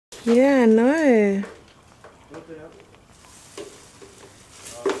Yeah, I know.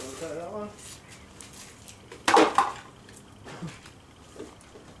 That one.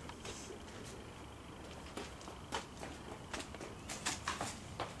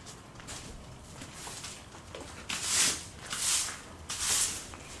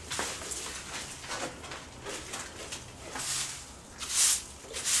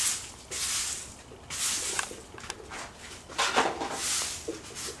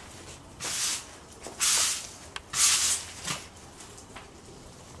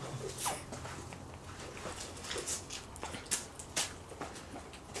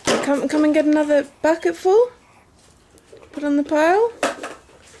 Come and get another bucket full. Put on the pile.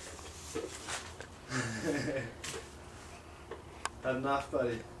 Had enough,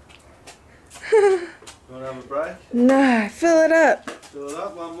 buddy. You want to have a break? No, fill it up. Fill it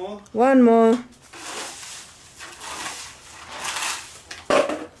up, one more. One more. A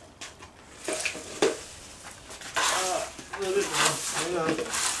little bit more. Hang on.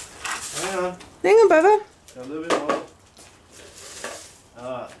 Hang on. Hang on, Bubba. A little bit more.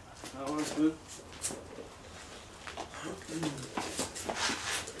 Alright, that one's good.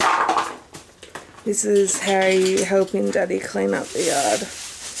 This is Harry helping Daddy clean up the yard.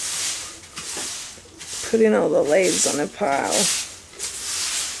 Putting all the leaves on a pile.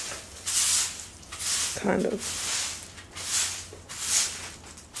 Kind of.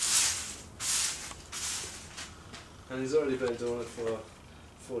 And he's already been doing it for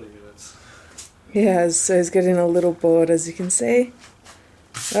 40 minutes. Yeah, so he's getting a little bored, as you can see.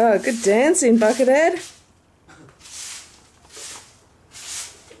 Oh, good dancing, Buckethead.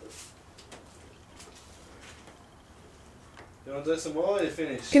 You want to do some more or are you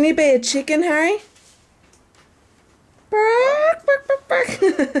finished? Can you be a chicken, Harry? Bark, bark, bark, bark.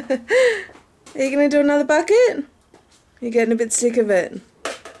 Are you going to do another bucket? You're getting a bit sick of it.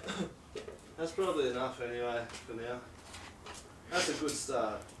 That's probably enough anyway for now. That's a good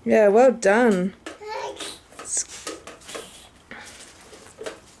start. Yeah, well done.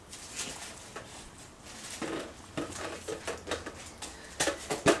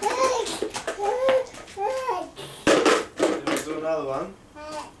 Do another one.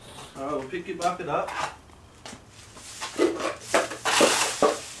 Alright, we'll pick your bucket up.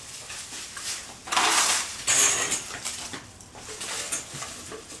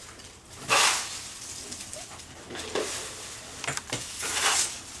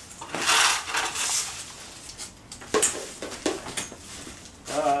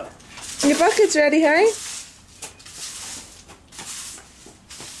 Alright. Your bucket's ready, Harry.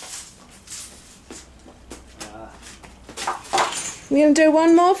 You going to do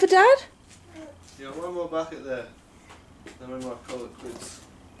one more for Dad? Yeah, one more bucket there. Then we might call it quits.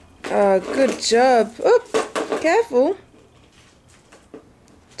 Oh, good job. Oop, careful.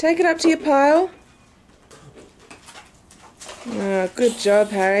 Take it up to your pile. Oh, good job,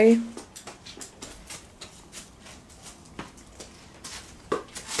 Harry.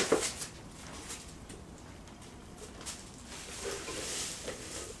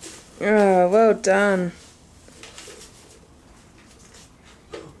 Oh, well done.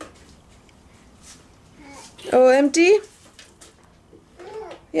 Oh, empty?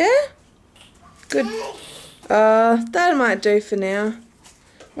 Yeah? Good. That might do for now.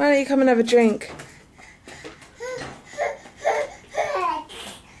 Why don't you come and have a drink?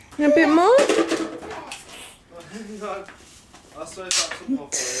 And a bit more? No, I'll save up some more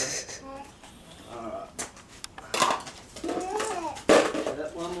for you. Alright.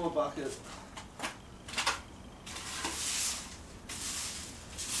 That's one more bucket.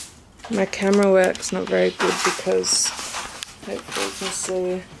 My camera work's not very good because hopefully you can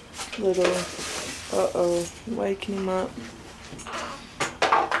see little, uh-oh, waking him up.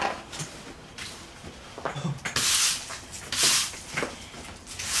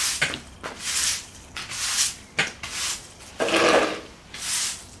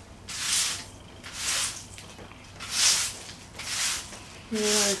 I don't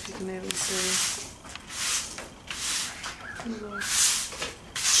know if you can even see.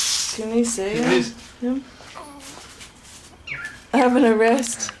 Can you see him? Having a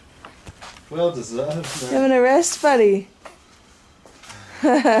rest. Well deserved. Having a rest, buddy.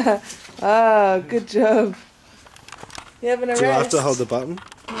 Ah, good job. You having a rest? Do I have to hold the button?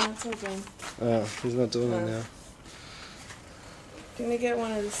 No, it's all done. Oh, he's not doing it now. Can you get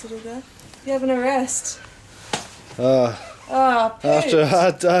one of this little guy? You having a rest? After a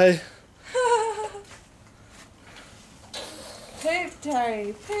hard day. Pooped,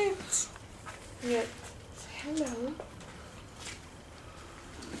 Harry, pooped. Yeah. Hello.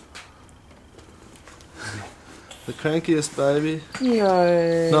 The crankiest baby.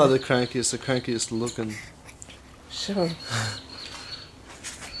 No. Not the crankiest looking. Sure.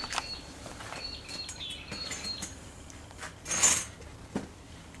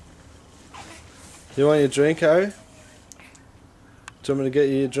 You want your drink, Harry? Do you want me to get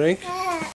you your drink?